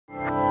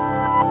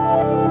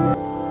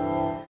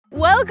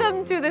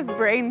Welcome to this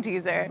brain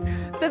teaser.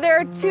 So there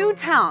are two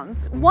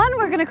towns. One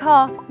we're gonna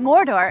call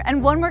Mordor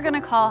and one we're gonna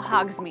call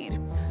Hogsmeade.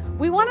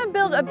 We want to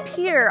build a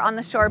pier on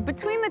the shore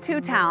between the two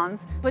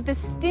towns, but the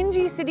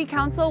stingy city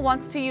council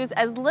wants to use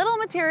as little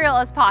material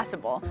as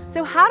possible.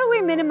 So how do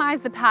we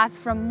minimize the path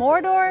from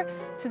Mordor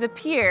to the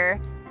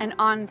pier and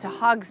on to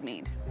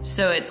Hogsmeade?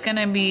 So it's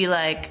gonna be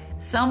like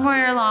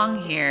somewhere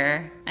along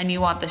here, and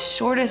you want the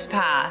shortest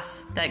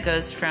path that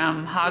goes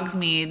from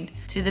Hogsmeade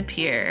to the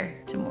pier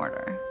to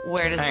Mordor.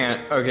 Where does Hang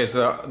on. Okay,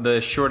 so the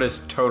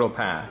shortest total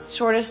path.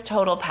 Shortest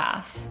total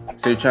path.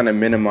 So you're trying to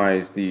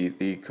minimize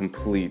the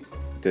complete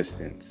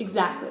distance.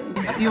 Exactly.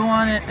 You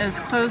want it as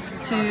close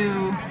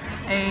to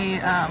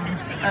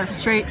a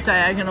straight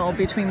diagonal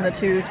between the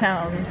two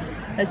towns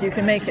as you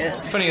can make it.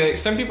 It's funny, like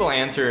some people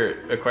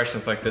answer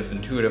questions like this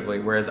intuitively,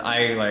 whereas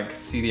I like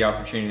see the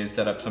opportunity to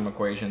set up some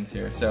equations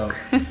here. So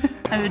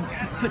I would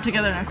put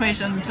together an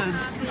equation to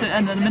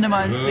and then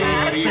minimize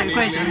the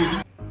equation.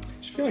 I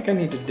just feel like I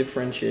need to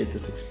differentiate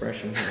this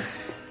expression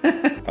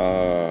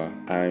here.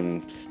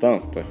 I'm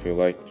stumped. I feel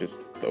like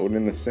just throw it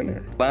in the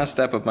center. Last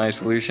step of my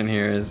solution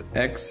here is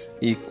x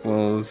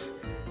equals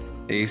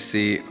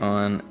AC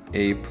on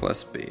A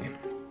plus B.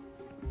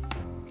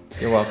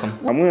 You're welcome.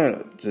 I'm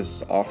gonna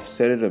just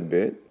offset it a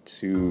bit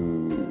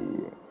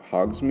to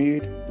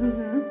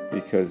Hogsmeade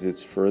because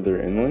it's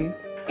further inland.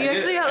 You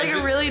actually got like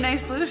a really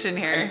nice solution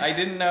here. I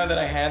didn't know that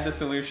I had the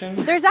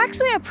solution. There's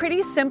actually a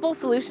pretty simple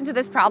solution to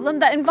this problem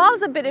that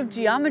involves a bit of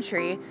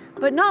geometry,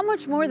 but not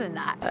much more than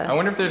that. I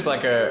wonder if there's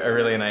like a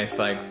really nice,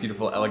 like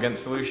beautiful, elegant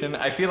solution.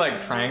 I feel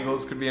like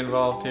triangles could be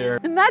involved here.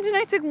 Imagine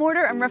I took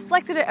mortar and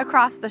reflected it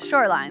across the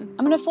shoreline.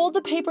 I'm gonna fold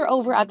the paper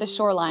over at the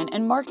shoreline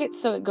and mark it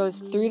so it goes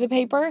through the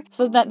paper,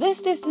 so that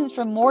this distance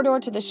from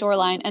Mordor to the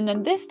shoreline and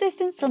then this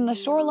distance from the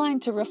shoreline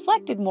to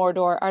reflected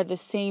Mordor are the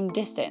same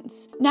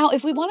distance. Now,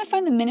 if we want to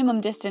find the minimum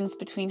distance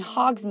between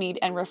Hogsmeade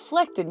and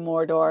reflected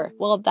Mordor,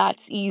 well,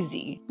 that's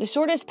easy. The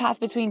shortest path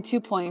between 2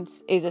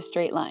 points is a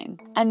straight line.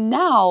 And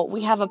now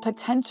we have a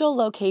potential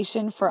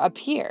location for a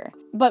pier.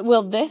 But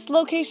will this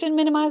location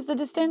minimize the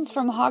distance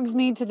from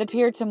Hogsmeade to the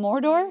pier to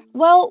Mordor?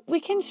 Well, we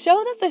can show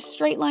that the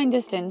straight line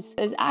distance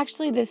is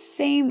actually the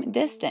same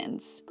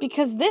distance,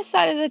 because this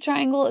side of the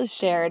triangle is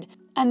shared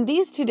and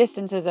these two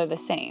distances are the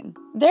same.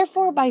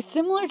 Therefore, by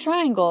similar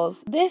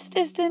triangles, this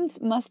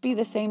distance must be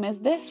the same as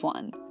this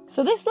one.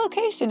 So this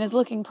location is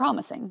looking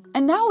promising.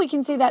 And now we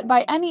can say that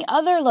by any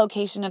other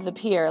location of the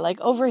pier,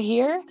 like over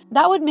here,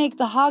 that would make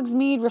the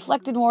Hogsmeade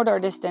reflected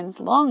Mordor distance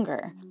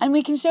longer. And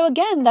we can show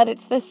again that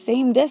it's the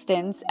same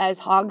distance as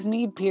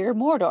Hogsmeade pier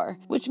Mordor,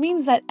 which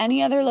means that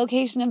any other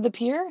location of the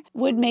pier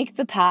would make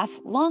the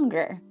path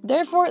longer.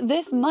 Therefore,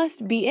 this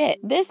must be it.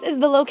 This is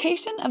the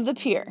location of the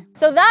pier.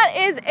 So that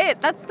is it.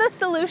 That's the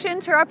solution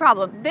to our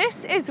problem.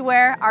 This is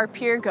where our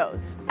pier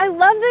goes. I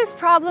love this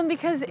problem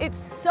because it's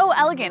so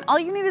elegant. All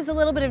you need is a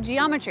little bit of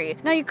geometry.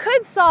 Now you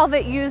could solve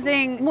it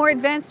using more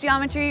advanced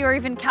geometry or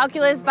even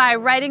calculus by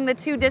writing the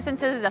two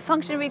distances as a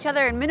function of each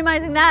other and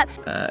minimizing that.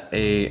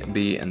 A,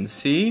 B, and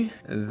C.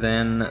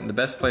 Then the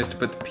best place to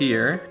put the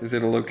pier is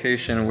at a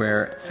location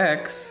where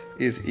x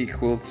is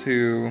equal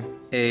to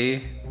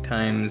A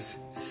times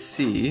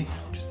C,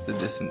 which is the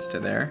distance to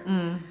there,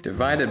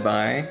 divided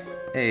by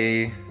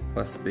A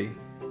plus B.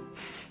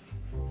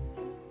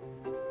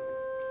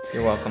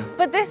 You're welcome.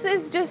 But this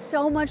is just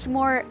so much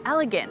more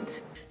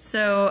elegant.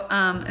 So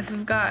if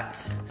we've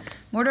got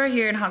Mordor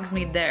here and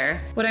Hogsmeade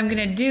there, what I'm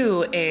gonna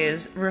do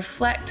is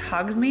reflect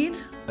Hogsmeade.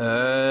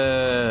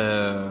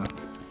 Oh.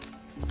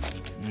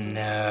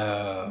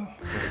 No.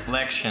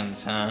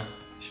 Reflections, huh?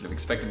 Should have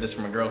expected this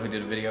from a girl who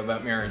did a video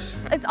about mirrors.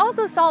 It's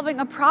also solving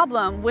a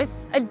problem with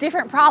a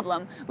different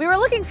problem. We were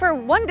looking for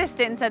one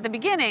distance at the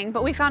beginning,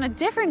 but we found a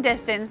different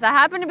distance that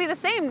happened to be the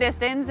same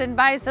distance, and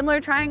by similar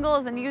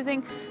triangles and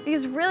using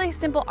these really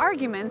simple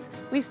arguments,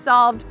 we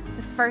solved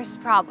the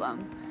first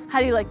problem. How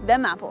do you like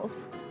them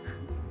apples?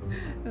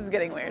 This is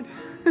getting weird.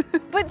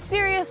 But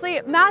seriously,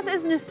 math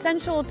is an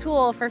essential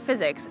tool for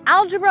physics.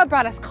 Algebra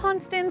brought us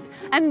constants,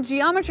 and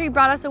geometry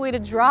brought us a way to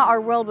draw our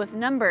world with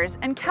numbers,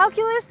 and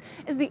calculus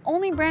is the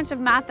only branch of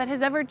math that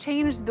has ever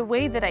changed the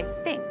way that I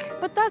think.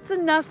 But that's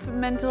enough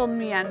mental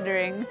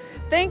meandering.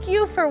 Thank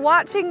you for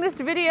watching this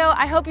video.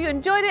 I hope you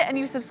enjoyed it and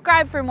you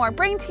subscribe for more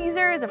brain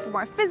teasers and for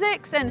more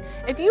physics. And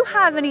if you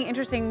have any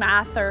interesting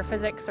math or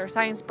physics or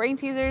science brain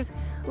teasers,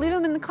 leave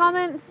them in the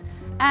comments,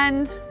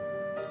 and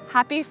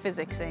happy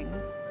physicsing.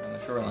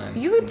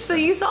 Shoreline. So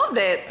you solved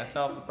it. I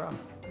solved the problem.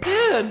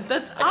 Dude,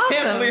 that's awesome. I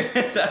can't believe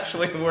this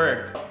actually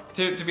worked.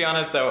 To be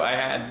honest though, I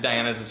had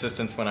Diana's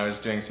assistance when I was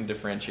doing some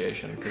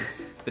differentiation,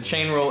 because the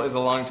chain rule is a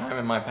long time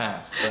in my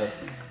past, but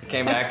it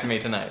came back to me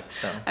tonight,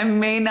 so. I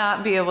may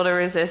not be able to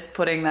resist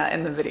putting that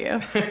in the video.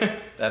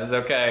 That is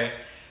okay.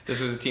 This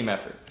was a team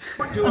effort.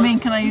 I mean,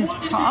 can I use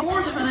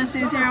props for this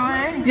easier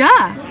way?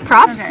 Yeah,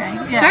 props. Okay,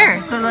 yeah.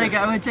 Sure. So like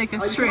I would take a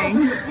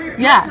string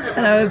Yeah.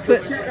 and I would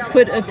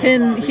put a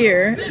pin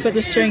here, put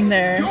the string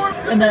there,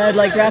 and then I'd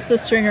like wrap the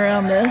string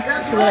around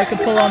this so that I could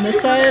pull on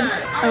this side.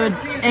 I would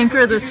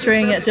anchor the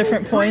string at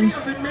different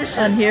points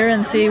on here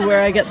and see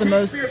where I get the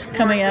most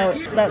coming out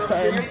that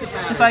side.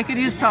 If I could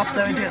use props,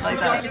 I would do it like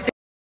that.